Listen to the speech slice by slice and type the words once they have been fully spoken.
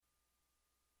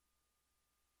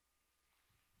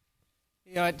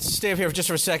Stay up here just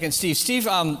for a second, Steve. Steve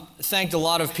thanked a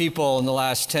lot of people in the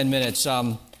last 10 minutes,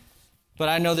 but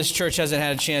I know this church hasn't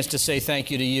had a chance to say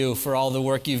thank you to you for all the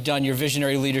work you've done, your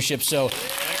visionary leadership. So,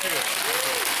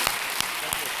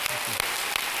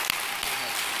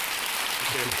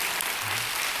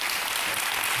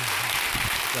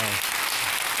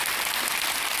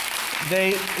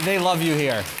 Thank you. they love you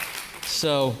here.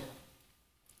 So,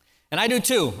 and I do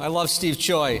too. I love Steve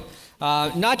Choi.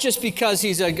 Not just because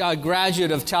he's a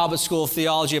graduate of Talbot School of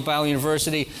Theology at Biola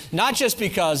University, not just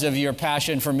because of your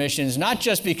passion for missions, not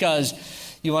just because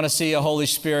you want to see a Holy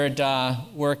Spirit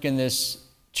work in this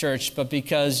church, but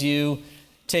because you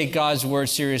take God's word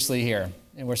seriously here.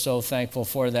 And we're so thankful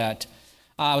for that.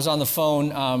 I was on the phone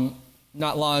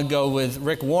not long ago with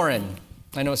Rick Warren.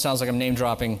 I know it sounds like I'm name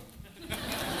dropping.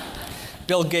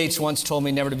 Bill Gates once told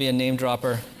me never to be a name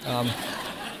dropper.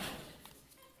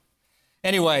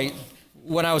 Anyway,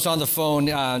 when I was on the phone,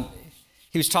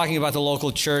 he was talking about the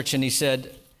local church, and he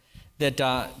said that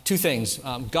two things.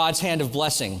 God's hand of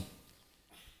blessing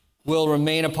will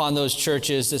remain upon those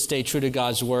churches that stay true to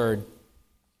God's word.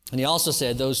 And he also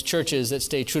said those churches that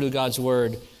stay true to God's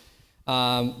word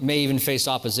may even face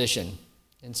opposition.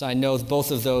 And so I know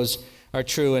both of those are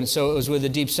true. And so it was with a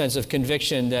deep sense of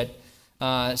conviction that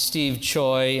Steve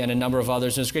Choi and a number of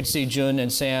others. And it's great to see Jun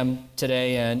and Sam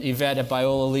today, and Yvette at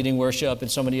Biola leading worship, and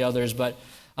so many others. But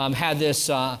had this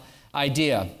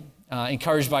idea,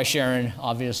 encouraged by Sharon,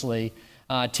 obviously,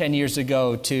 10 years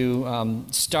ago to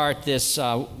start this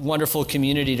wonderful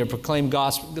community to proclaim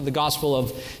the gospel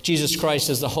of Jesus Christ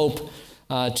as the hope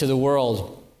to the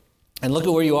world. And look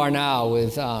at where you are now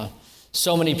with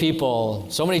so many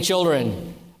people, so many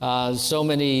children, so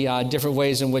many different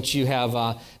ways in which you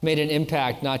have made an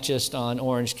impact, not just on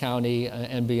Orange County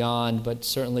and beyond, but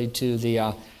certainly to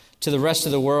the rest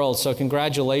of the world. So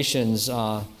congratulations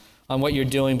on what you're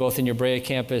doing, both in your Brea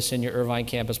campus and your Irvine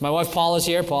campus. My wife Paula's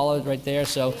here. Paula right there.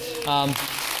 So,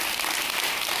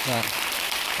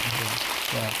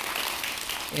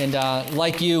 and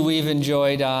like you, we've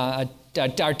enjoyed our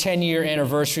 10-year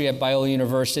anniversary at Biola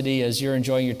University, as you're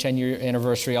enjoying your 10-year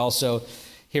anniversary also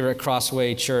here at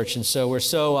Crossway Church. And so we're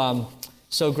so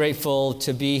grateful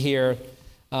to be here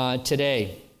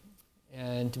today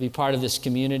and to be part of this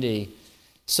community.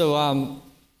 So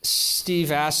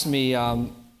Steve asked me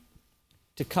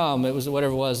to come. It was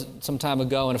whatever it was some time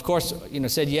ago, and of course,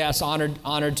 said yes,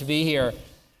 honored to be here.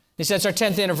 He said it's our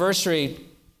 10th anniversary.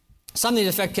 Something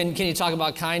to the effect, can you talk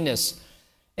about kindness?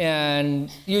 And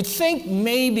you'd think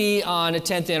maybe on a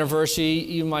 10th anniversary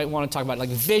you might want to talk about like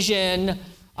vision,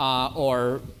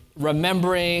 or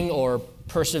remembering, or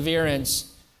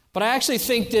perseverance. But I actually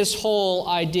think this whole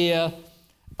idea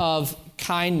of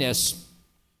kindness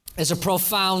is a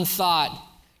profound thought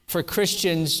for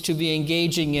Christians to be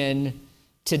engaging in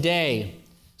today.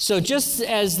 So just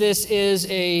as this is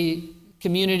a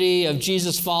community of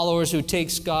Jesus followers who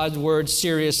takes God's word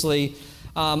seriously,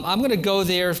 I'm going to go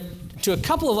there to a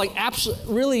couple of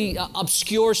really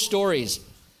obscure stories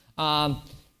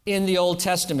in the Old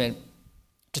Testament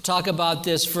to talk about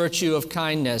this virtue of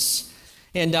kindness.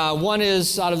 And one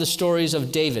is out of the stories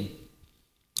of David,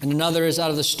 and another is out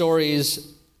of the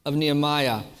stories of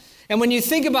Nehemiah. And when you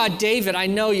think about David, I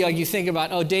know you think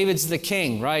about, David's the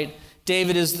king, right?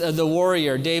 David is the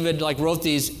warrior. David wrote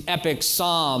these epic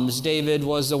psalms. David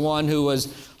was the one who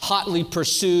was hotly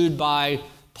pursued by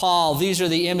Paul. These are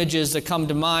the images that come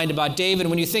to mind about David.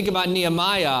 When you think about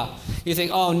Nehemiah, you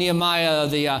think, Nehemiah,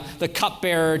 the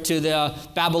cupbearer to the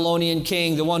Babylonian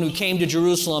king, the one who came to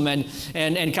Jerusalem and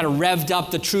kind of revved up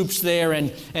the troops there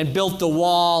and built the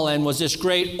wall and was this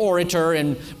great orator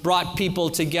and brought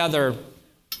people together.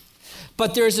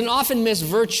 But there's an often missed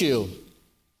virtue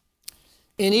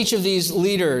in each of these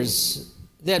leaders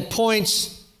that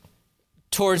points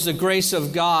towards the grace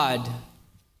of God.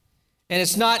 And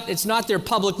it's not their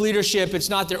public leadership, it's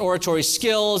not their oratory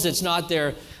skills, it's not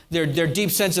their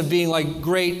deep sense of being like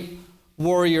great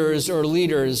warriors or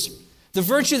leaders. The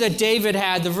virtue that David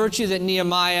had, the virtue that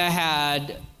Nehemiah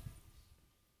had,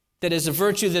 that is a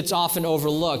virtue that's often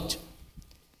overlooked,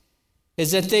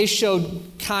 is that they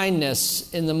showed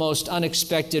kindness in the most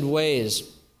unexpected ways.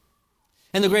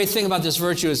 And the great thing about this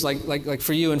virtue is like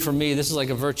for you and for me, this is like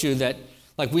a virtue that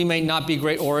we may not be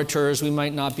great orators, we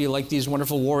might not be like these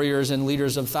wonderful warriors and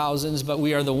leaders of thousands, but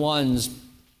we are the ones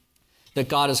that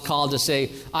God has called to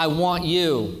say, I want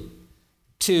you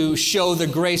to show the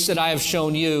grace that I have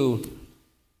shown you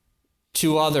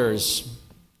to others.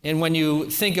 And when you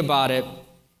think about it,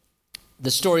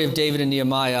 the story of David and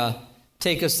Nehemiah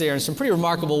take us there in some pretty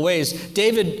remarkable ways.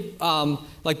 David,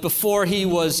 before he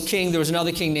was king, there was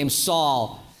another king named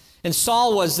Saul. And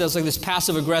Saul was like this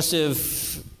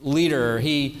passive-aggressive leader.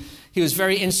 He was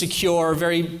very insecure,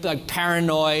 very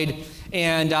paranoid,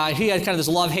 and he had kind of this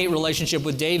love-hate relationship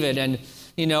with David. And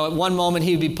at one moment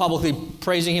he would be publicly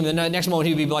praising him, the next moment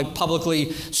he would be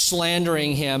publicly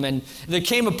slandering him. And there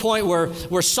came a point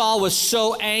where Saul was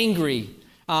so angry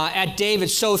at David,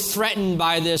 so threatened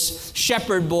by this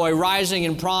shepherd boy rising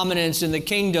in prominence in the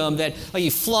kingdom, that he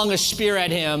flung a spear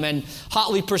at him and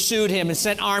hotly pursued him and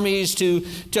sent armies to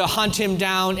hunt him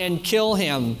down and kill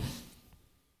him.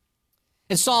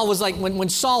 And Saul was like, when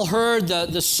Saul heard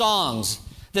the songs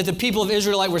that the people of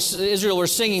Israel were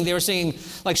singing, they were singing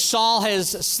like, Saul has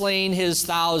slain his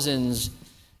thousands,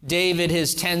 David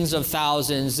his tens of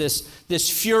thousands. This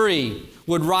fury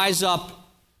would rise up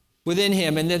within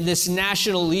him. And then this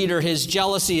national leader, his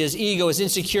jealousy, his ego, his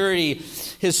insecurity,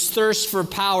 his thirst for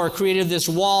power created this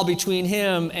wall between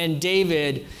him and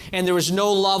David. And there was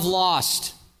no love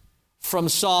lost from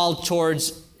Saul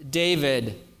towards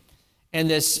David. And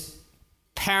this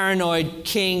paranoid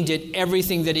king did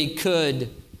everything that he could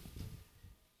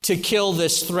to kill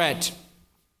this threat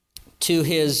to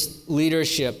his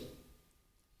leadership.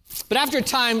 But after a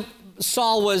time,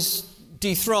 Saul was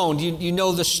dethroned. You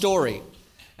know the story.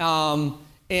 And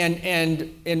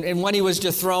when he was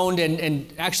dethroned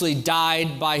and actually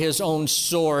died by his own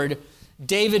sword,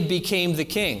 David became the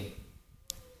king.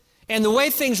 And the way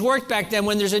things worked back then,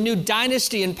 when there's a new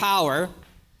dynasty in power,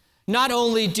 not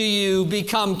only do you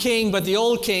become king, but the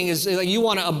old king is, you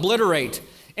want to obliterate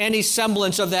any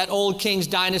semblance of that old king's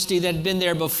dynasty that had been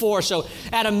there before. So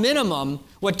at a minimum,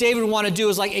 what David wanted to do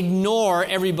is ignore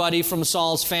everybody from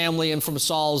Saul's family and from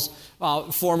Saul's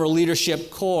former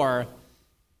leadership corps,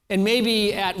 and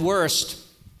maybe at worst,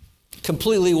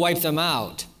 completely wipe them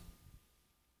out.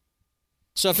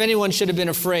 So if anyone should have been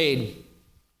afraid,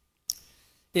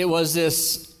 it was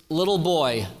this little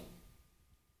boy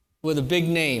with a big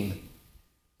name.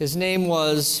 His name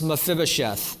was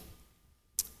Mephibosheth.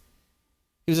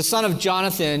 He was the son of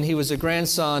Jonathan. He was a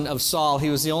grandson of Saul. He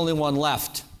was the only one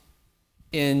left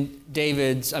in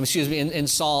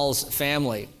Saul's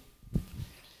family.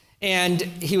 And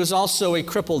he was also a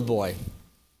crippled boy.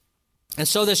 And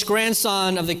so this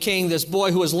grandson of the king, this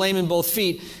boy who was lame in both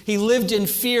feet, he lived in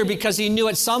fear because he knew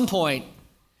at some point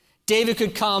David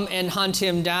could come and hunt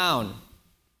him down.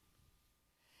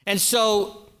 And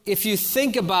so if you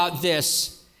think about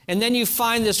this, and then you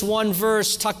find this one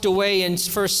verse tucked away in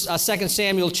 2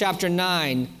 Samuel chapter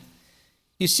 9,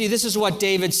 you see this is what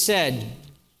David said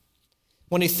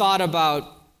when he thought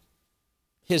about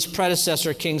his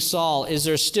predecessor, King Saul. Is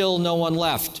there still no one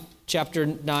left? Chapter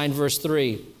 9, verse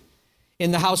 3.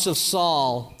 In the house of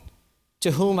Saul,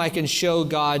 to whom I can show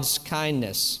God's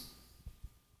kindness.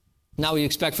 Now we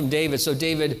expect from David. So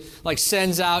David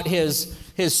sends out his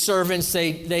servants.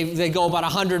 They go about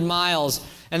 100 miles,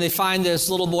 and they find this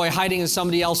little boy hiding in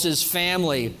somebody else's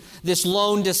family. This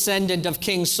lone descendant of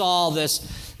King Saul,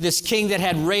 this king that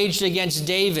had raged against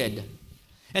David.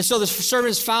 And so the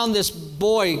servants found this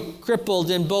boy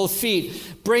crippled in both feet,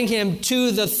 bring him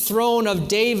to the throne of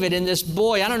David. And this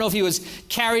boy, I don't know if he was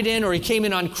carried in or he came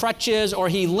in on crutches or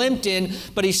he limped in,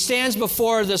 but he stands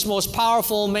before this most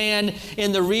powerful man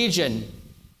in the region.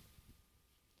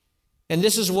 And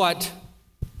this is what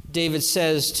David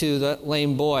says to the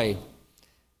lame boy,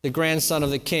 the grandson of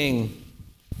the king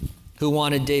who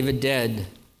wanted David dead.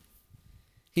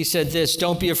 He said this,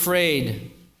 "Don't be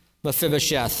afraid,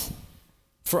 Mephibosheth,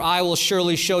 for I will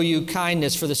surely show you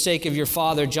kindness for the sake of your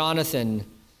father Jonathan.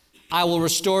 I will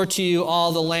restore to you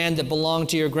all the land that belonged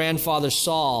to your grandfather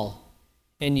Saul,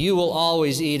 and you will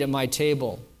always eat at my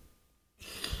table."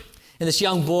 And this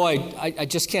young boy, I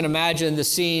just can't imagine the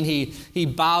scene. He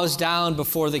bows down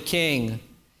before the king.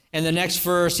 And the next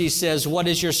verse he says, "What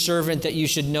is your servant that you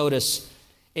should notice?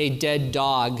 A dead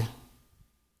dog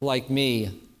like me."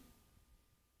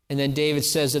 And then David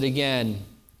says it again.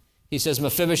 He says,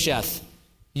 "Mephibosheth,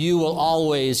 you will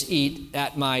always eat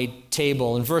at my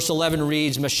table." And verse 11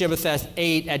 reads, Mephibosheth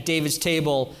ate at David's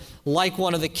table like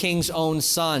one of the king's own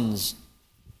sons.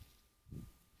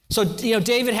 So,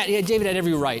 David had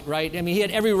every right? I mean, he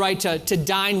had every right to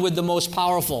dine with the most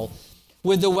powerful,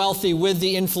 with the wealthy, with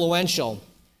the influential.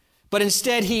 But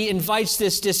instead, he invites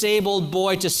this disabled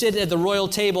boy to sit at the royal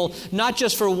table, not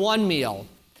just for one meal,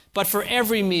 but for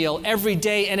every meal, every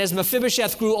day. And as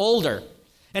Mephibosheth grew older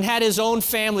and had his own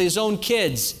family, his own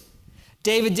kids,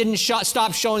 David didn't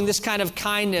stop showing this kind of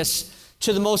kindness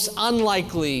to the most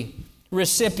unlikely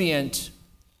recipient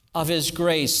of his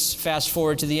grace. Fast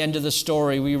forward to the end of the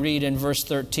story, we read in verse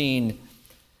 13,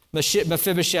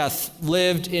 Mephibosheth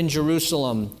lived in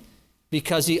Jerusalem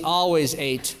because he always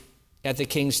ate at the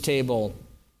king's table.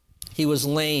 He was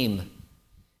lame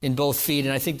in both feet,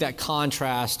 and I think that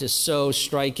contrast is so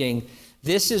striking.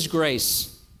 This is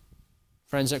grace,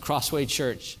 friends at Crossway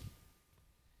Church.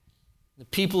 The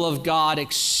people of God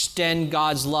extend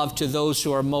God's love to those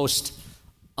who are most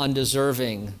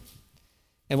undeserving.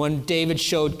 And when David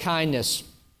showed kindness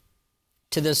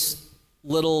to this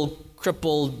little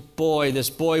crippled boy,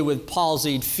 this boy with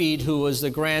palsied feet who was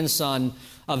the grandson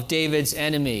of David's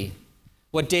enemy,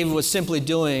 what David was simply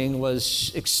doing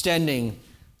was extending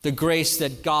the grace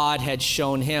that God had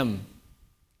shown him.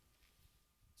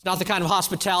 It's not the kind of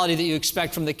hospitality that you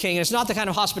expect from the king. It's not the kind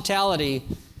of hospitality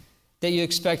that you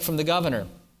expect from the governor.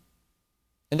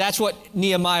 And that's what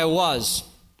Nehemiah was.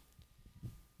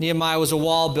 Nehemiah was a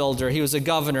wall builder. He was a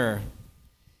governor.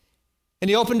 And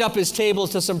he opened up his table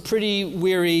to some pretty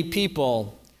weary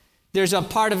people. There's a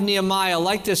part of Nehemiah,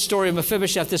 like this story of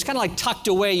Mephibosheth, that's kind of like tucked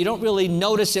away. You don't really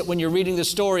notice it when you're reading the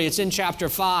story. It's in chapter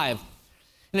 5.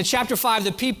 And in chapter 5,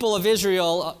 the people of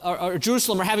Israel, or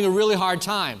Jerusalem, are having a really hard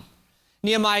time.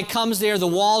 Nehemiah comes there. The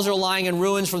walls are lying in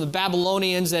ruins from the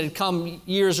Babylonians that had come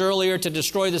years earlier to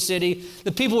destroy the city.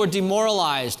 The people were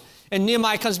demoralized. And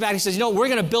Nehemiah comes back and says, we're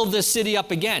going to build this city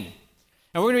up again.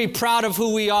 And we're going to be proud of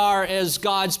who we are as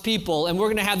God's people. And we're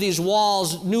going to have these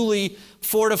walls newly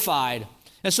fortified.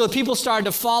 And so the people started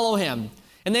to follow him.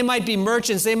 And they might be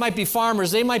merchants, they might be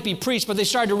farmers, they might be priests, but they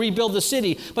started to rebuild the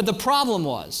city. But the problem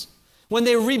was, when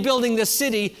they were rebuilding the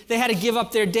city, they had to give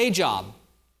up their day job.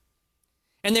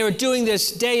 And they were doing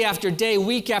this day after day,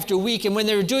 week after week. And when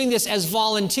they were doing this as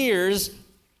volunteers,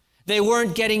 they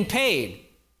weren't getting paid.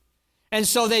 And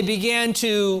so they began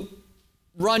to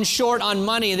run short on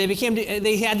money.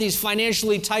 They had these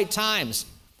financially tight times.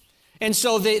 And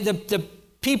so the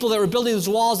people that were building these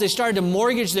walls, they started to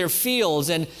mortgage their fields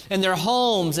and their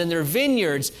homes and their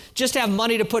vineyards just to have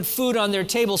money to put food on their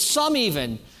table. Some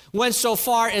even went so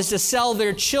far as to sell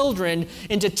their children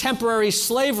into temporary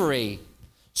slavery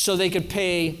so they could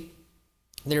pay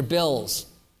their bills.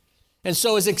 And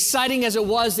so as exciting as it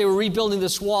was, they were rebuilding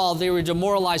this wall, they were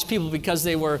demoralized people because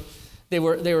they were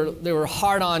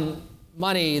hard on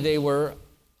money. They were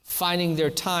finding their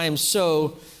time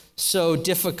so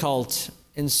difficult.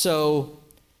 And so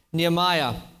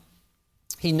Nehemiah,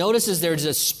 he notices their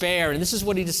despair, and this is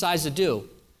what he decides to do.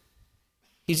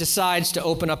 He decides to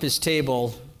open up his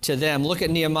table to them. Look at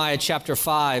Nehemiah chapter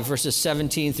 5, verses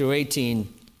 17 through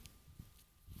 18.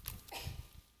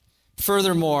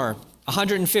 Furthermore,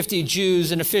 150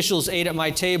 Jews and officials ate at my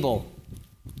table,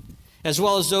 as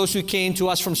well as those who came to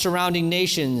us from surrounding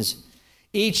nations.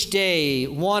 Each day,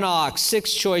 1 ox,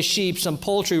 6 choice sheep, some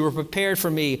poultry were prepared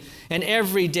for me, and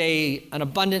every day an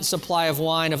abundant supply of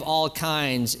wine of all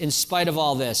kinds. In spite of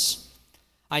all this,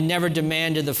 I never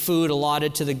demanded the food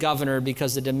allotted to the governor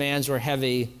because the demands were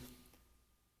heavy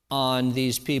on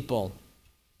these people.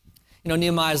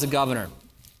 Nehemiah is the governor,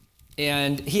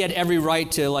 and he had every right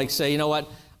to say,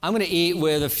 I'm going to eat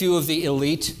with a few of the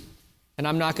elite, and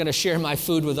I'm not going to share my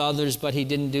food with others, but he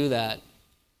didn't do that.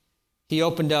 He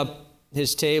opened up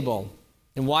his table.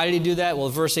 And why did he do that? Well,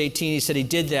 verse 18, he said he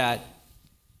did that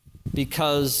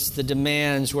because the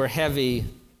demands were heavy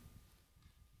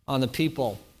on the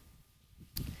people.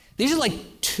 These are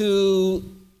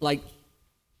two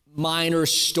minor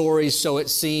stories, so it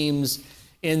seems,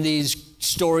 in these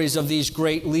stories of these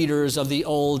great leaders of the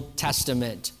Old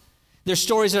Testament. They're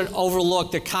stories that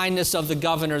overlook the kindness of the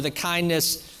governor, the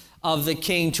kindness of the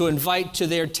king to invite to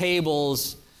their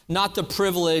tables not the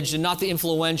privileged and not the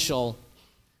influential,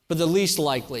 but the least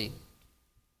likely,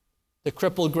 the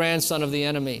crippled grandson of the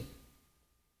enemy,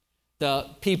 the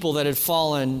people that had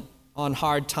fallen on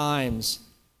hard times.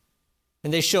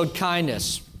 And they showed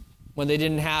kindness when they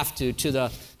didn't have to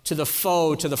the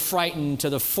foe, to the frightened, to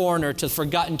the foreigner, to the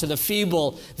forgotten, to the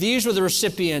feeble. These were the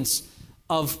recipients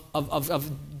of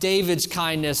David's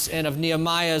kindness and of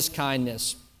Nehemiah's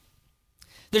kindness.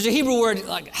 There's a Hebrew word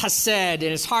like hesed,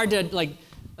 and it's hard to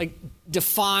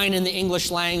define in the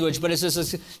English language, but it's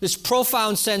this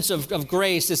profound sense of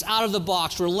grace, this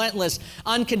out-of-the-box, relentless,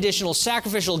 unconditional,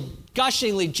 sacrificial,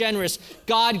 gushingly generous,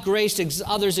 God-graced,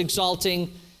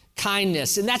 others-exalting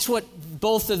kindness. And that's what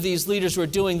both of these leaders were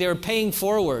doing. They were paying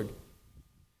forward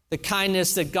the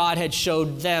kindness that God had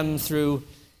showed them through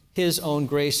his own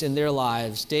grace in their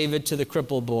lives. David to the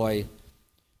crippled boy,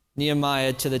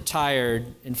 Nehemiah to the tired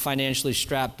and financially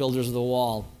strapped builders of the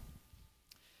wall.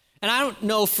 And I don't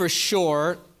know for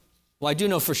sure, I do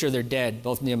know for sure they're dead,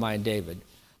 both Nehemiah and David.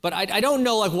 But I don't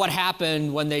know what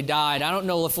happened when they died. I don't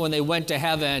know if when they went to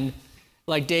heaven,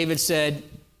 David said,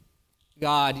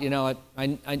 God,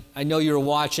 I know you were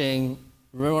watching.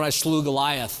 Remember when I slew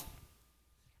Goliath?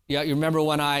 Yeah, you remember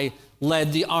when I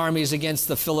led the armies against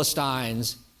the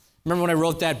Philistines? Remember when I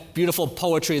wrote that beautiful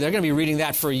poetry? They're going to be reading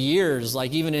that for years.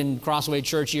 Like even in Crossway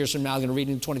Church years from now, they're going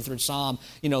to read the 23rd Psalm.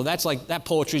 That's like that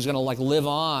poetry is going to live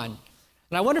on.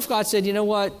 And I wonder if God said, you know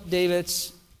what, David,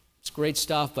 it's great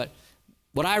stuff, but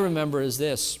what I remember is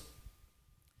this.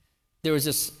 There was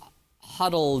this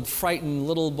huddled, frightened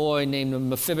little boy named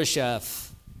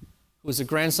Mephibosheth, who was the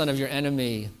grandson of your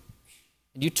enemy.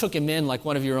 And you took him in like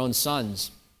one of your own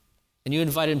sons. And you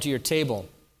invited him to your table.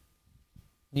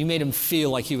 You made him feel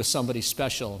like he was somebody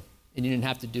special, and you didn't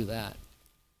have to do that.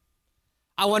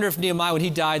 I wonder if Nehemiah, when he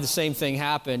died, the same thing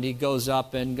happened. He goes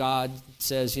up and God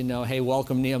says, hey,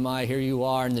 welcome Nehemiah, here you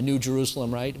are in the New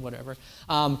Jerusalem, right? Whatever.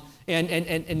 And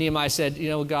Nehemiah said,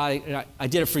 God, I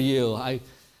did it for you.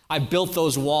 I built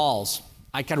those walls.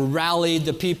 I kind of rallied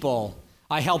the people.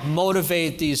 I helped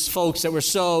motivate these folks that were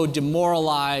so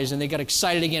demoralized, and they got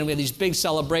excited again. We had these big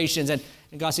celebrations. And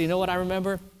God said, you know what I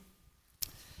remember?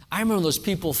 I remember those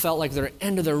people felt like they're at the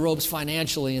end of their ropes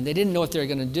financially, and they didn't know what they were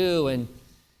going to do. And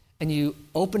you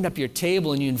opened up your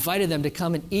table, and you invited them to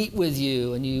come and eat with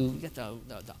you. And you get the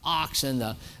ox and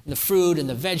the fruit and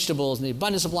the vegetables and the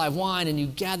abundant supply of wine, and you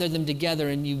gathered them together,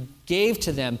 and you gave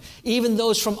to them. Even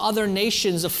those from other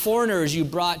nations, the foreigners you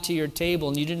brought to your table,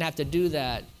 and you didn't have to do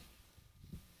that.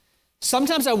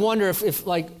 Sometimes I wonder if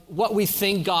what we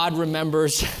think God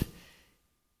remembers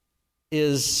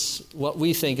is what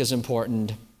we think is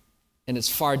important, and it's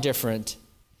far different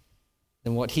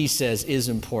than what he says is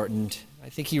important. I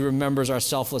think he remembers our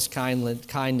selfless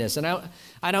kindness. And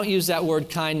I don't use that word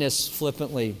kindness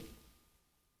flippantly.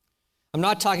 I'm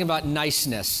not talking about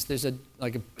niceness. There's a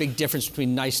big difference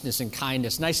between niceness and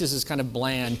kindness. Niceness is kind of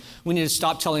bland. We need to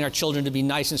stop telling our children to be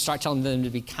nice and start telling them to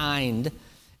be kind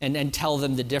and tell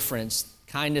them the difference.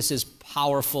 Kindness is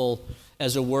powerful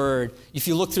as a word. If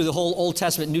you look through the whole Old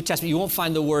Testament, New Testament, you won't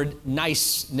find the word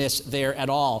niceness there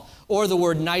at all, or the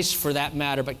word nice for that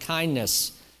matter, but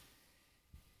kindness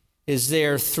is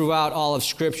there throughout all of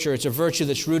Scripture. It's a virtue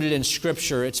that's rooted in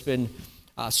Scripture. It's been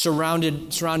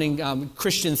surrounding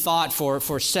Christian thought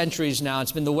for centuries now.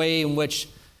 It's been the way in which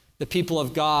the people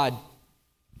of God,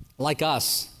 like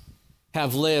us,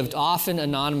 have lived, often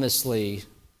anonymously,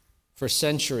 for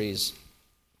centuries.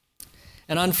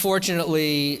 And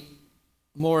unfortunately,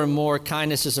 more and more,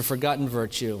 kindness is a forgotten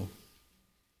virtue.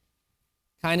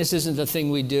 Kindness isn't the thing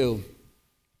we do.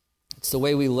 It's the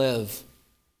way we live.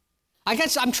 I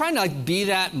guess I'm trying to be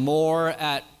that more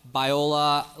at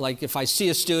Biola. Like if I see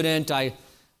a student, I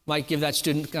might give that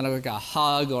student kind of like a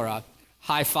hug or a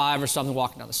high five or something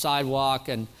walking down the sidewalk.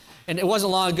 And it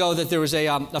wasn't long ago that there was a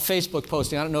Facebook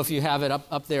posting. I don't know if you have it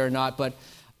up there or not, but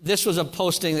this was a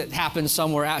posting that happened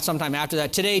sometime after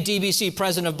that. Today, DBC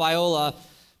president of Biola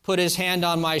put his hand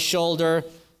on my shoulder,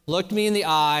 looked me in the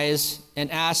eyes,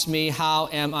 and asked me, how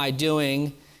am I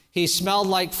doing? He smelled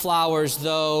like flowers,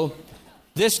 though.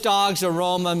 This dog's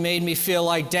aroma made me feel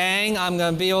like, dang, I'm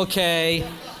going to be okay.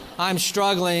 I'm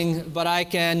struggling, but I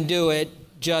can do it,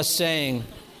 just saying.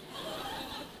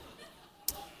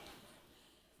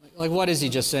 Like, what is he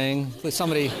just saying?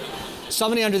 Somebody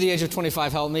under the age of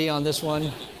 25 help me on this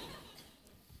one.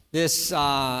 This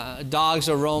dog's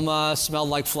aroma smelled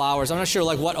like flowers. I'm not sure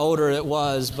what odor it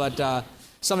was, but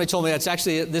somebody told me that's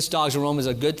actually, this dog's aroma is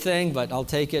a good thing, but I'll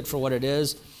take it for what it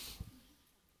is.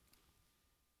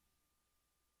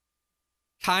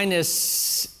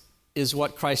 Kindness is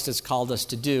what Christ has called us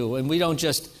to do. And we don't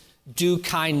just do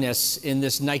kindness in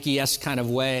this Nike-esque kind of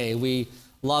way. We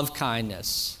love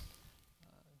kindness.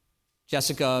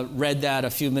 Jessica read that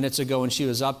a few minutes ago when she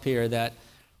was up here, that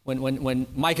when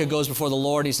Micah goes before the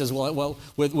Lord, he says, well,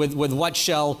 with what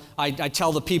shall I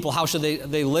tell the people, how shall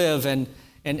they live?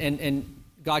 And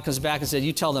God comes back and said,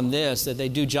 you tell them this, that they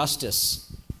do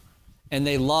justice and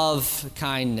they love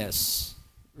kindness.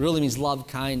 It really means love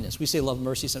kindness. We say love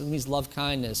mercy, so it means love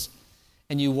kindness.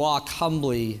 And you walk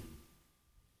humbly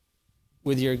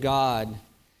with your God.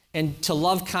 And to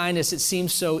love kindness, it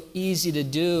seems so easy to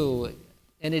do.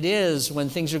 And it is when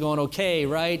things are going okay,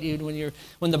 right?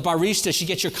 When the barista, she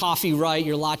gets your coffee right,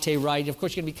 your latte right, of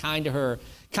course you're going to be kind to her.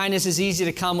 Kindness is easy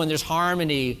to come when there's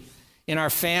harmony in our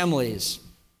families.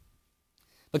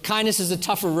 But kindness is a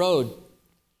tougher road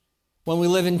when we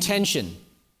live in tension.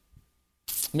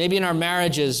 Maybe in our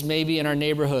marriages, maybe in our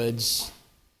neighborhoods,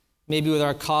 maybe with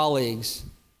our colleagues.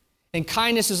 And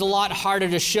kindness is a lot harder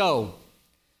to show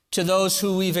to those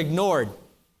who we've ignored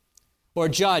or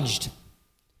judged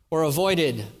or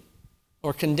avoided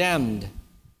or condemned.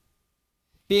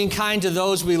 Being kind to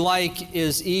those we like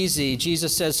is easy.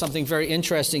 Jesus says something very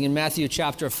interesting in Matthew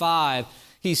chapter 5.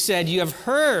 He said, you have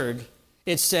heard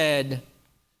it said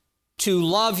to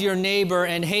love your neighbor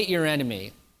and hate your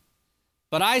enemy.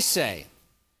 But I say,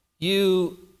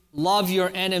 you love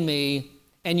your enemy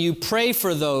and you pray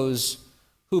for those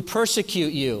who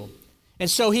persecute you. And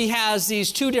so he has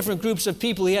these two different groups of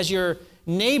people. He has your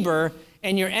neighbor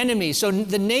and your enemy. So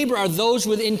the neighbor are those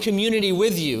within community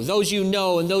with you, those you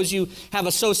know and those you have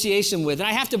association with. And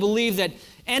I have to believe that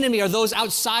enemy are those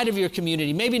outside of your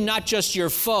community, maybe not just your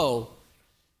foe,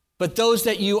 but those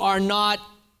that you are not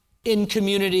in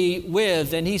community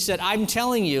with. And he said, I'm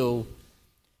telling you,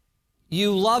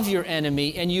 you love your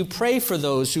enemy and you pray for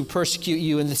those who persecute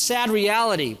you. And the sad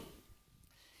reality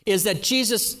is that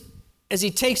Jesus, as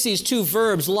he takes these two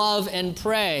verbs, love and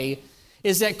pray,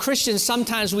 is that Christians,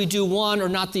 sometimes we do one or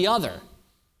not the other.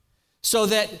 So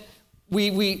that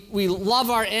we love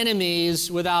our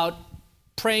enemies without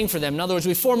praying for them. In other words,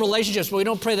 we form relationships, but we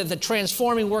don't pray that the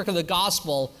transforming work of the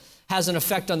gospel has an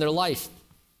effect on their life.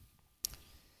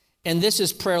 And this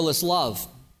is prayerless love.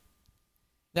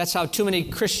 That's how too many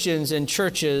Christians and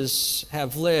churches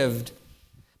have lived.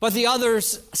 But the other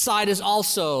side is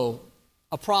also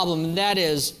a problem, and that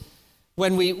is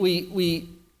when we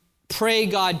pray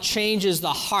God changes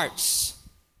the hearts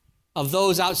of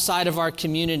those outside of our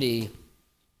community,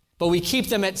 but we keep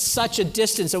them at such a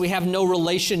distance that we have no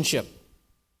relationship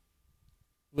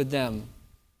with them.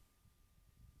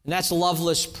 And that's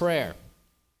loveless prayer.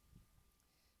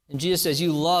 And Jesus says,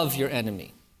 you love your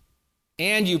enemy,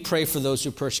 and you pray for those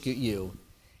who persecute you.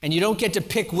 And you don't get to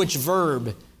pick which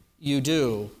verb you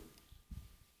do.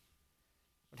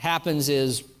 What happens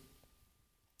is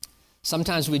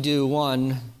sometimes we do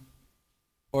one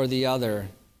or the other.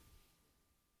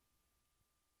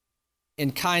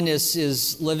 And kindness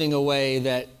is living a way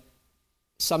that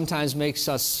sometimes makes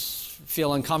us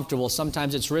feel uncomfortable.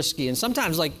 Sometimes it's risky. And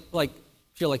sometimes, like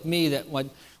if you're like me, that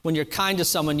when you're kind to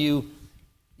someone, you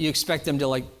expect them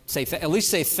to at least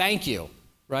say thank you,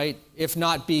 right? If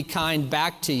not, be kind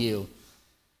back to you.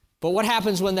 But what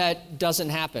happens when that doesn't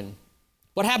happen?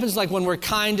 What happens when we're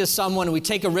kind to someone and we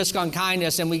take a risk on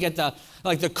kindness and we get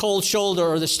the cold shoulder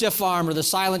or the stiff arm or the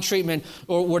silent treatment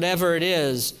or whatever it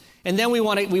is, and then we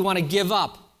want to give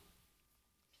up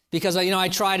because I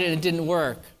tried it and it didn't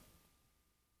work.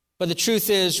 But the truth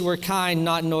is, we're kind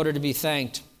not in order to be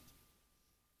thanked.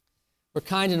 We're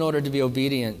kind in order to be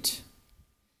obedient.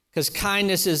 Because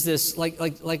kindness is this, like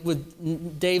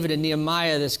with David and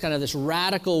Nehemiah, this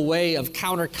radical way of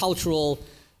countercultural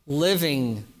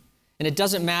living. And it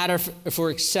doesn't matter if we're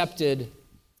accepted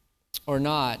or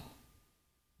not.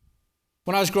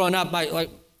 When I was growing up,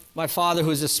 my father,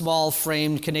 who's a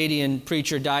small-framed Canadian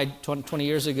preacher, died 20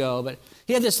 years ago. But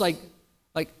he had this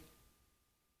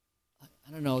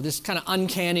this kind of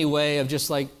uncanny way of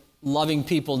just loving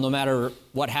people no matter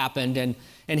what happened.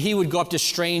 And he would go up to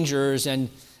strangers and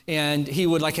he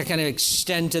would kind of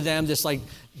extend to them this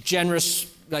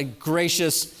generous,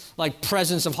 gracious,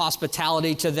 presence of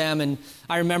hospitality to them. And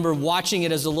I remember watching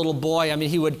it as a little boy. I mean,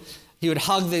 he would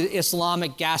hug the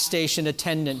Islamic gas station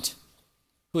attendant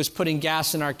who was putting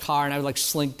gas in our car, and I would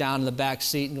slink down in the back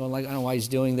seat and going I don't know why he's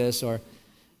doing this. Or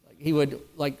he would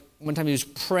one time he was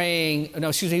praying. No,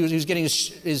 excuse me. He was getting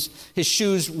his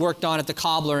shoes worked on at the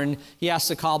cobbler, and he asked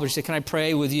the cobbler. He said, "Can I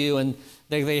pray with you?" And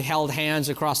they held hands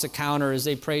across the counter as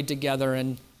they prayed together.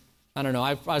 And I don't know.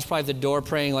 I was probably at the door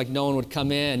praying no one would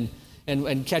come in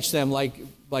and catch them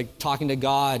talking to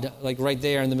God right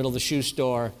there in the middle of the shoe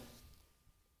store.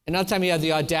 Another time he had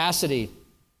the audacity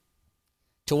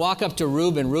to walk up to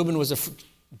Reuben. Reuben was a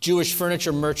Jewish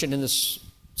furniture merchant in this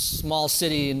small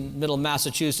city in middle of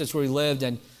Massachusetts where he lived,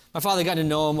 and my father got to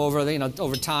know him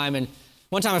over time. And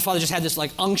one time my father just had this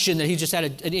unction that he just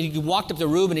had, and he walked up to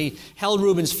Reuben, he held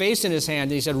Reuben's face in his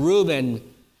hand, and he said, "Reuben,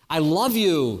 I love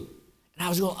you." And I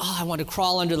was going, I wanted to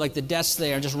crawl under the desk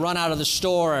there and just run out of the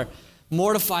store,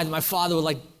 mortified that my father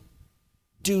would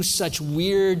do such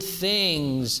weird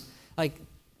things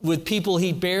with people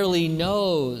he barely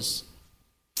knows.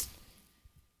 It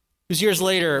was years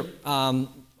later. I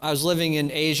was living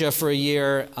in Asia for a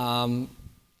year, kind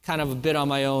of a bit on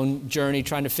my own journey,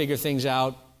 trying to figure things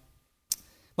out.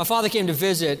 My father came to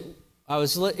visit. I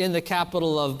was in the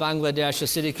capital of Bangladesh, a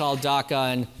city called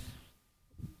Dhaka, and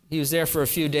he was there for a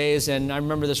few days. And I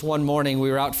remember this one morning we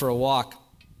were out for a walk.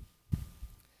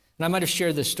 And I might have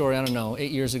shared this story,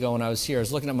 8 years ago when I was here. I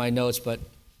was looking at my notes, but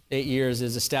 8 years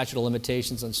is a statute of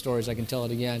limitations on stories. I can tell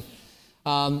it again.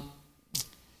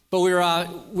 But we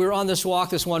were on this walk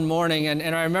this one morning,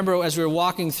 and I remember as we were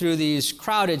walking through these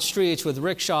crowded streets with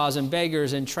rickshaws and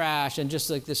beggars and trash and just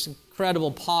this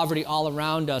incredible poverty all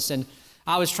around us, and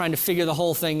I was trying to figure the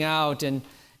whole thing out, and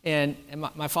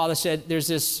my father said, there's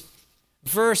this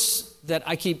verse that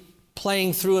I keep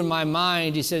playing through in my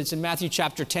mind. He said it's in Matthew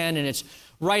chapter 10, and it's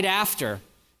right after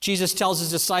Jesus tells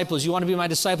his disciples, you want to be my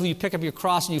disciple, you pick up your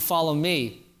cross and you follow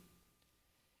me.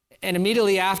 And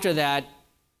immediately after that,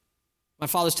 my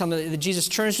father's telling me that Jesus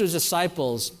turns to his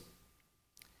disciples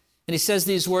and he says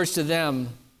these words to them,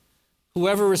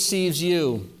 whoever receives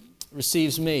you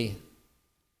receives me,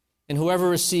 and whoever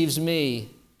receives me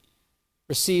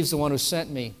receives the one who sent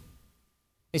me.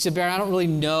 He said, Barry, I don't really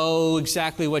know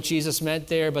exactly what Jesus meant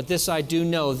there, but this I do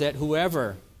know, that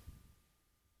whoever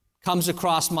comes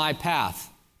across my path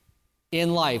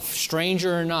in life,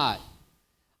 stranger or not,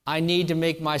 I need to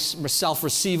make myself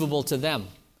receivable to them.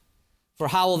 For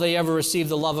how will they ever receive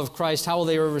the love of Christ? How will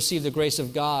they ever receive the grace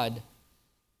of God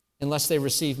unless they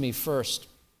receive me first?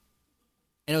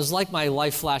 And it was like my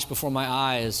life flashed before my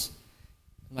eyes.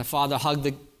 My father hugged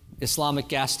the Islamic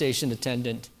gas station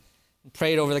attendant and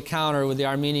prayed over the counter with the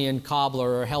Armenian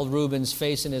cobbler, or held Reuben's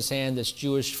face in his hand, this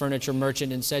Jewish furniture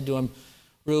merchant, and said to him,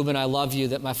 Reuben, I love you.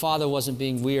 That my father wasn't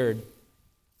being weird.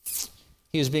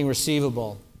 He was being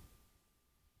receivable.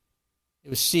 It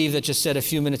was Steve that just said a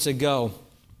few minutes ago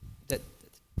that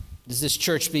as this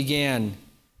church began,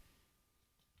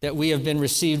 that we have been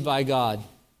received by God.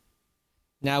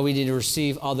 Now we need to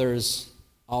receive others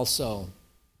also.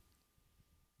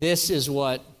 This is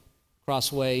what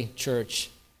Crossway Church,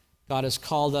 God has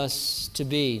called us to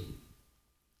be.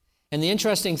 And the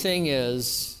interesting thing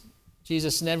is,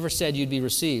 Jesus never said you'd be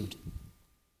received.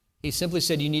 He simply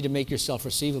said you need to make yourself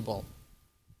receivable.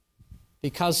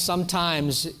 Because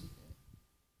sometimes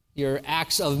your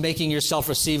acts of making yourself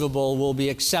receivable will be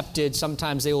accepted,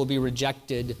 sometimes they will be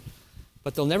rejected,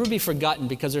 but they'll never be forgotten,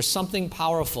 because there's something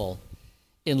powerful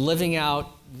in living out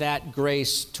that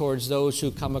grace towards those who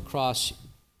come across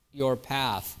your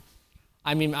path.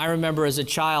 I mean, I remember as a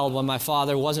child when my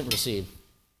father wasn't received.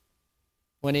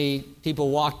 When people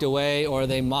walked away, or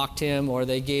they mocked him, or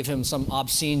they gave him some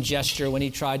obscene gesture when he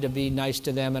tried to be nice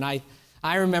to them. And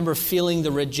I remember feeling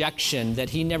the rejection that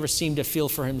he never seemed to feel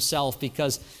for himself,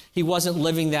 because he wasn't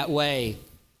living that way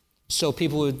so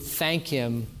people would thank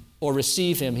him or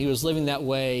receive him. He was living that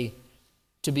way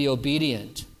to be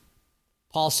obedient.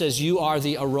 Paul says, you are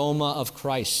the aroma of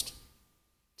Christ.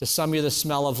 To some, you're the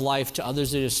smell of life. To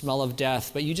others, you're the smell of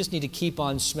death. But you just need to keep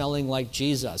on smelling like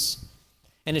Jesus.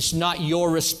 And it's not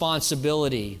your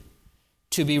responsibility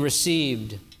to be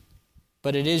received,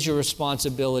 but it is your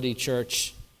responsibility,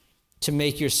 church, to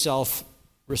make yourself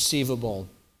receivable.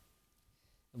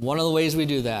 One of the ways we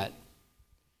do that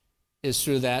is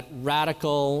through that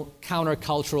radical,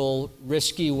 countercultural,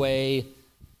 risky way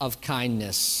of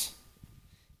kindness.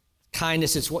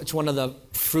 Kindness, it's one of the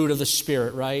fruit of the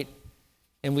Spirit, right?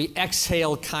 And we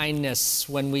exhale kindness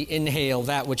when we inhale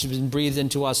that which has been breathed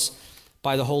into us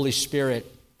by the Holy Spirit.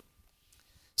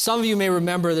 Some of you may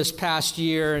remember this past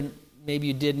year, and maybe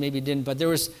you did, maybe you didn't, but there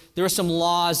were some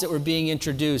laws that were being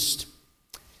introduced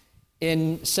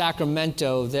in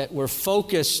Sacramento that were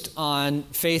focused on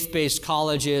faith-based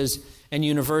colleges and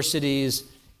universities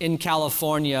in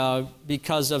California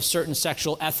because of certain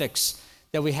sexual ethics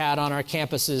that we had on our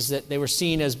campuses, that they were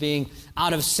seen as being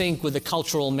out of sync with the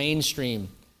cultural mainstream.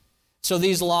 So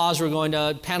these laws were going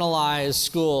to penalize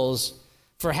schools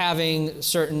for having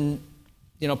certain,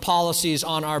 policies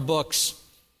on our books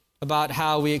about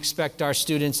how we expect our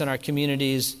students and our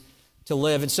communities to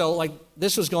live. And so,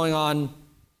 this was going on,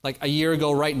 a year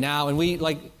ago right now, and we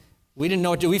didn't know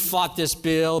what to do. We fought this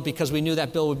bill because we knew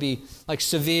that bill would be,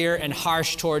 severe and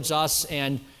harsh towards us,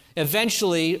 and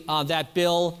eventually that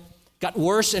bill got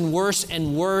worse and worse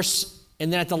and worse,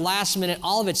 and then at the last minute,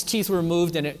 all of its teeth were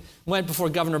removed, and it went before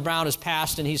Governor Brown was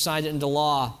passed, and he signed it into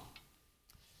law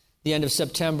the end of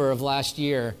September of last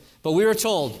year. But we were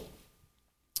told,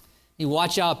 you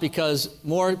watch out, because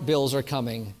more bills are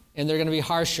coming, and they're going to be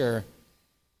harsher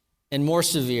and more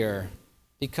severe,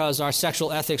 because our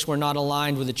sexual ethics were not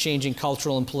aligned with the changing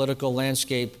cultural and political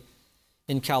landscape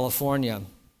in California. And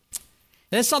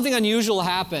then something unusual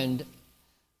happened.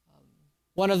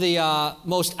 One of the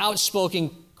most outspoken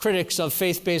critics of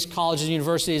faith-based colleges and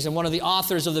universities, and one of the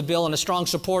authors of the bill and a strong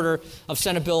supporter of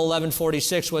Senate Bill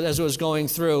 1146 as it was going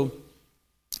through,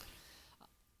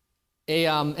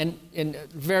 and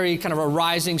very kind of a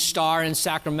rising star in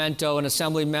Sacramento, an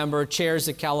assembly member, chairs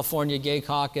the California Gay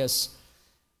Caucus.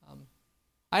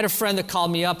 I had a friend that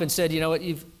called me up and said,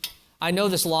 I know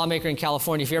this lawmaker in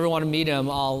California. If you ever want to meet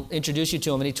him, I'll introduce you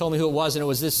to him. And he told me who it was, and it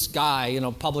was this guy,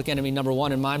 public enemy number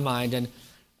one in my mind. And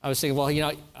I was thinking,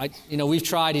 well, we've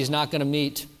tried. He's not going to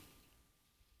meet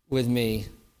with me.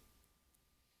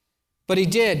 But he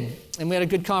did, and we had a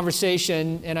good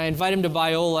conversation, and I invited him to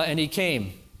Biola, and he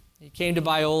came. He came to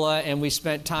Biola, and we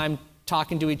spent time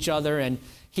talking to each other, and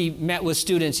he met with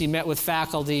students, he met with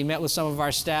faculty, he met with some of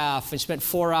our staff, and spent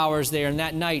 4 hours there. And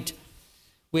that night,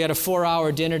 we had a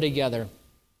 4-hour dinner together.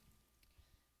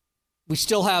 We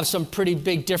still have some pretty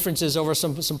big differences over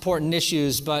some important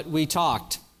issues, but we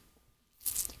talked.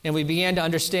 And we began to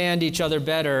understand each other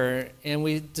better, and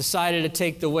we decided to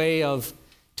take the way of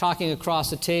talking across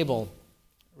the table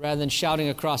rather than shouting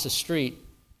across the street.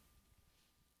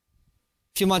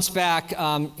 A few months back,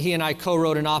 he and I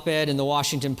co-wrote an op-ed in the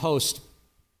Washington Post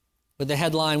with the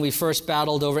headline, "We First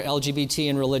Battled Over LGBT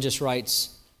and Religious Rights.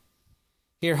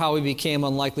 Hear How We Became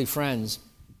Unlikely Friends."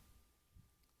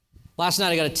 Last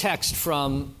night I got a text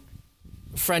from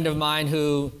a friend of mine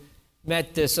who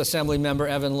met this assembly member,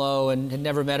 Evan Lowe, and had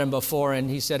never met him before, and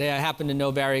he said, "Hey, I happen to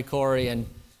know Barry Corey," and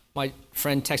my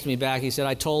friend texted me back. He said,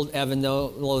 "I told Evan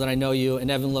Lowe that I know you," and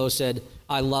Evan Lowe said,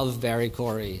 "I love Barry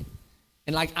Corey."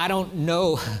 And I don't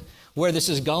know where this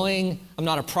is going. I'm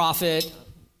not a prophet.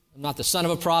 I'm not the son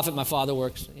of a prophet. My father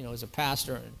works, as a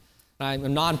pastor. And I'm a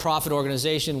nonprofit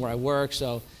organization where I work,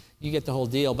 so you get the whole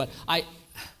deal. But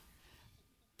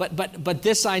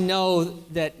this I know,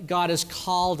 that God has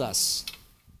called us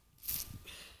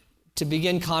to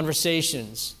begin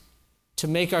conversations, to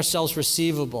make ourselves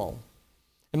receivable.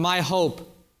 And my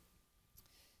hope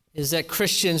is that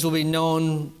Christians will be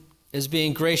known as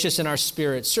being gracious in our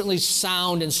spirit, certainly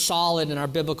sound and solid in our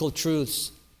biblical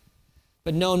truths,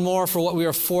 but known more for what we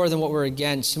are for than what we're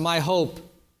against. And my hope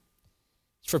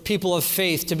is for people of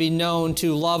faith to be known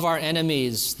to love our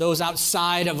enemies, those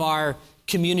outside of our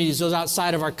communities, those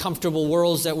outside of our comfortable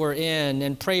worlds that we're in,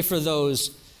 and pray for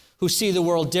those who see the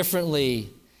world differently.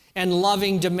 And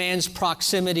loving demands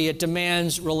proximity. It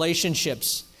demands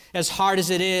relationships. As hard as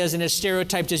it is and as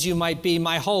stereotyped as you might be,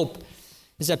 my hope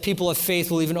is that people of faith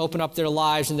will even open up their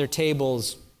lives and their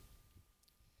tables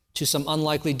to some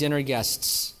unlikely dinner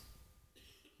guests,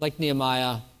 like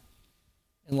Nehemiah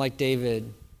and like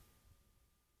David.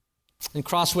 In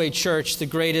Crossway Church, the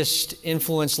greatest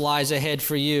influence lies ahead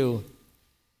for you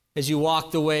as you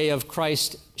walk the way of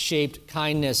Christ-shaped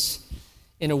kindness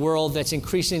in a world that's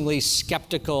increasingly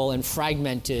skeptical and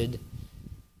fragmented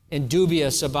and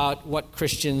dubious about what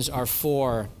Christians are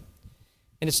for.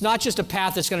 And it's not just a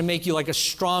path that's going to make you like a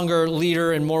stronger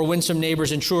leader and more winsome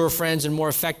neighbors and truer friends and more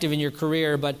effective in your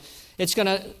career, but it's going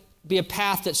to be a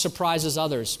path that surprises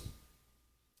others.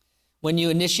 When you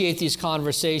initiate these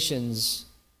conversations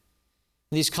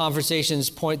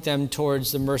point them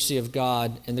towards the mercy of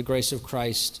God and the grace of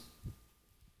Christ.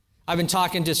 I've been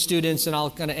talking to students, and I'll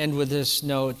kind of end with this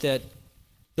note, that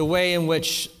the way in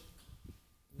which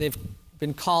they've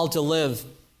been called to live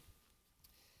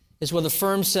is with a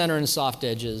firm center and soft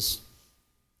edges.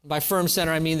 By firm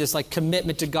center, I mean this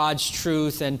commitment to God's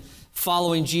truth and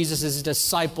following Jesus as a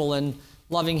disciple and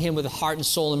loving him with heart and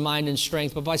soul and mind and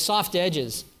strength. But by soft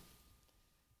edges,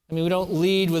 we don't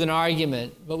lead with an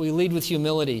argument, but we lead with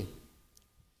humility.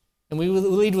 And we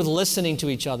lead with listening to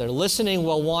each other, listening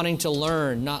while wanting to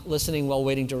learn, not listening while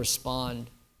waiting to respond.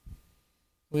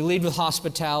 We lead with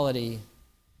hospitality.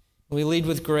 We lead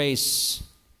with grace.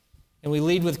 And we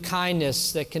lead with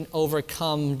kindness that can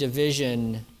overcome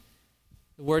division.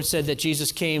 The word said that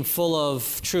Jesus came full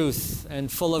of truth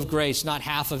and full of grace, not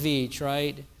half of each,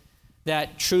 right?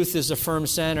 That truth is the firm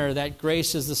center, that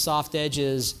grace is the soft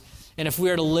edges. And if we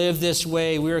are to live this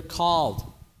way, we are called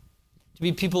to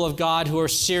be people of God who are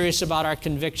serious about our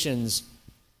convictions.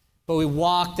 But we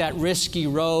walk that risky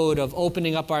road of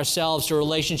opening up ourselves to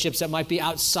relationships that might be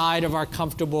outside of our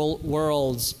comfortable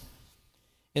worlds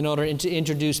in order to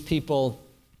introduce people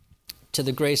to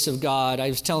the grace of God. I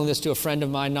was telling this to a friend of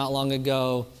mine not long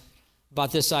ago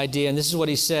about this idea, and this is what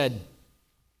he said.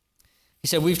 He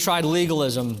said, "We've tried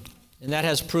legalism, and that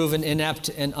has proven inept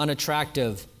and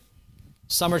unattractive.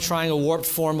 Some are trying a warped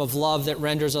form of love that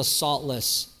renders us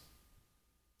saltless.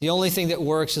 The only thing that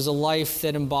works is a life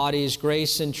that embodies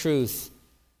grace and truth,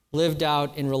 lived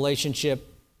out in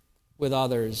relationship with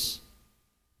others."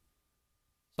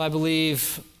 So I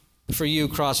believe for you,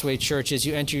 Crossway Church, as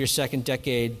you enter your second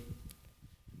decade,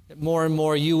 that more and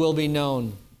more you will be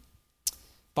known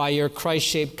by your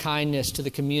Christ-shaped kindness to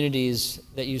the communities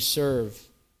that you serve.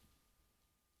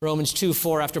 Romans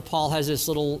 2:4, after Paul has this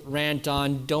little rant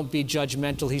on don't be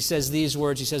judgmental, he says these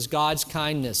words. He says, God's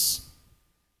kindness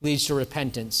leads to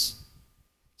repentance.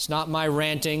 It's not my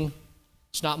ranting.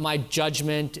 It's not my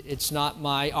judgment. It's not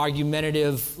my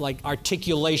argumentative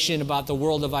articulation about the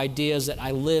world of ideas that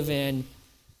I live in.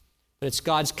 But it's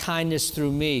God's kindness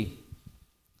through me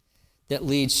that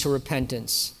leads to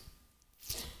repentance.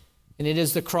 And it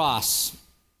is the cross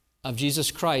of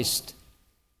Jesus Christ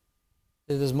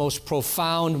that is the most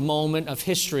profound moment of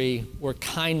history where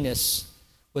kindness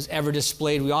was ever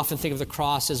displayed. We often think of the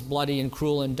cross as bloody and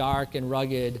cruel and dark and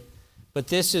rugged, but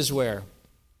this is where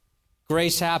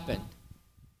grace happened.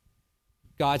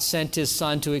 God sent his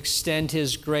Son to extend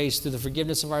his grace through the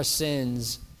forgiveness of our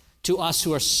sins to us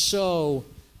who are so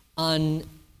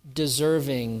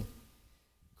undeserving.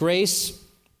 Grace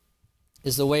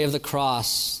is the way of the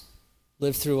cross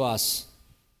lived through us.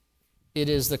 It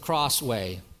is the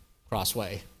crossway.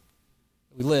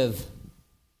 We live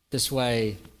this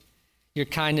way. Your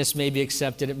kindness may be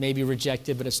accepted, it may be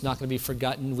rejected, but it's not going to be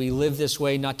forgotten. We live this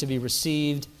way not to be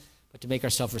received, but to make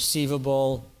ourselves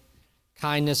receivable.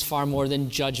 Kindness, far more than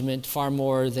judgment, far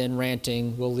more than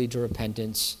ranting, will lead to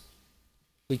repentance.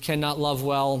 We cannot love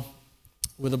well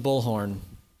with a bullhorn.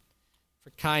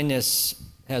 For kindness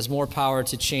has more power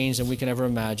to change than we can ever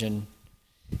imagine.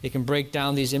 It can break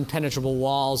down these impenetrable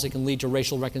walls. It can lead to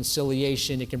racial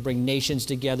reconciliation. It can bring nations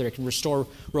together. It can restore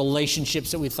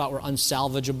relationships that we thought were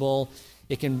unsalvageable.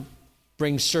 It can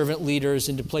bring servant leaders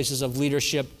into places of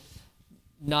leadership,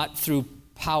 not through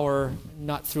power,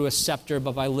 not through a scepter,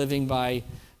 but by living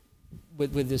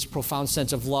with this profound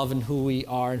sense of love and who we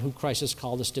are and who Christ has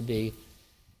called us to be.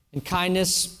 And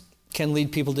kindness can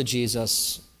lead people to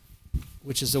Jesus,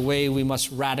 which is the way we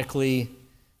must radically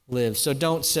live. So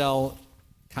don't sell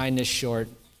kindness short.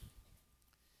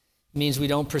 It means we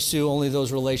don't pursue only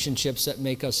those relationships that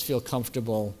make us feel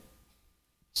comfortable.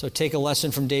 So take a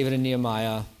lesson from David and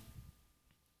Nehemiah.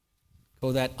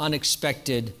 Go that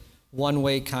unexpected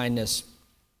one-way kindness.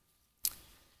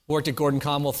 Worked at Gordon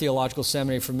Conwell Theological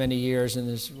Seminary for many years, and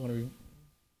there's one of the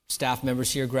staff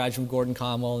members here, graduate from Gordon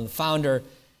Conwell, and the founder,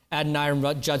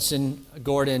 Adoniram Judson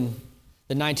Gordon,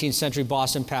 the 19th century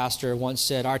Boston pastor, once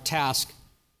said, "Our task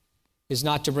is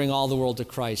not to bring all the world to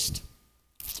Christ.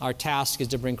 Our task is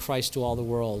to bring Christ to all the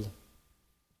world."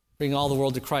 Bring all the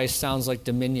world to Christ sounds like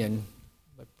dominion,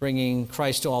 but bringing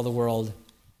Christ to all the world,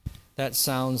 that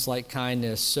sounds like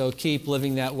kindness. So keep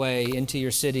living that way into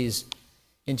your cities,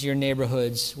 into your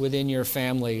neighborhoods, within your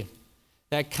family.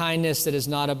 That kindness that is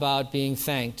not about being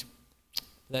thanked.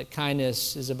 That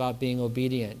kindness is about being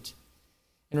obedient.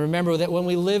 And remember that when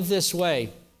we live this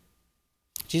way,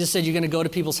 Jesus said you're going to go to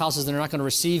people's houses and they're not going to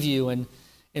receive you. And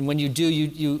when you do,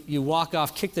 you walk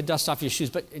off, kick the dust off your shoes.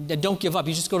 But don't give up.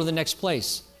 You just go to the next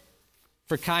place.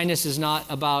 For kindness is not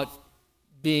about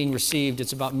being received.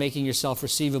 It's about making yourself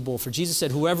receivable. For Jesus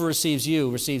said, whoever receives you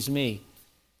receives me.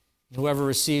 And whoever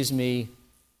receives me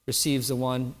receives the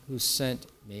one who sent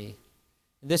me.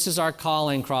 And this is our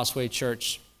calling, Crossway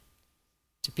Church,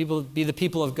 to be the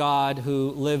people of God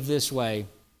who live this way,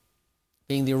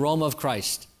 being the aroma of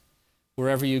Christ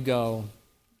wherever you go.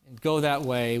 And go that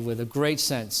way with a great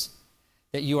sense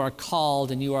that you are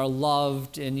called and you are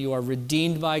loved and you are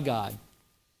redeemed by God.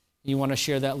 You want to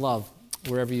share that love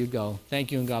wherever you go.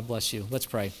 Thank you and God bless you. Let's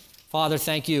pray. Father,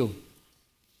 thank you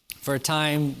for a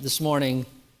time this morning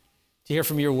to hear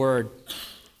from your word.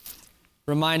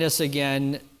 Remind us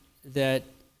again that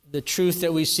the truth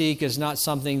that we seek is not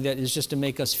something that is just to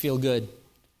make us feel good,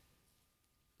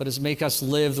 but is to make us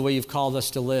live the way you've called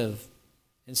us to live.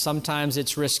 And sometimes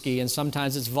it's risky, and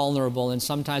sometimes it's vulnerable, and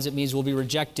sometimes it means we'll be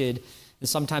rejected, and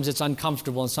sometimes it's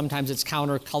uncomfortable, and sometimes it's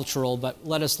countercultural, but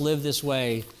let us live this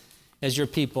way as your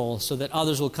people so that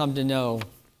others will come to know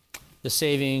the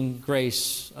saving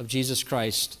grace of Jesus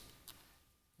Christ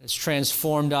has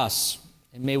transformed us.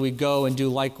 And may we go and do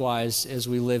likewise as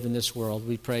we live in this world.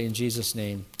 We pray in Jesus'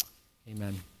 name.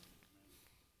 Amen.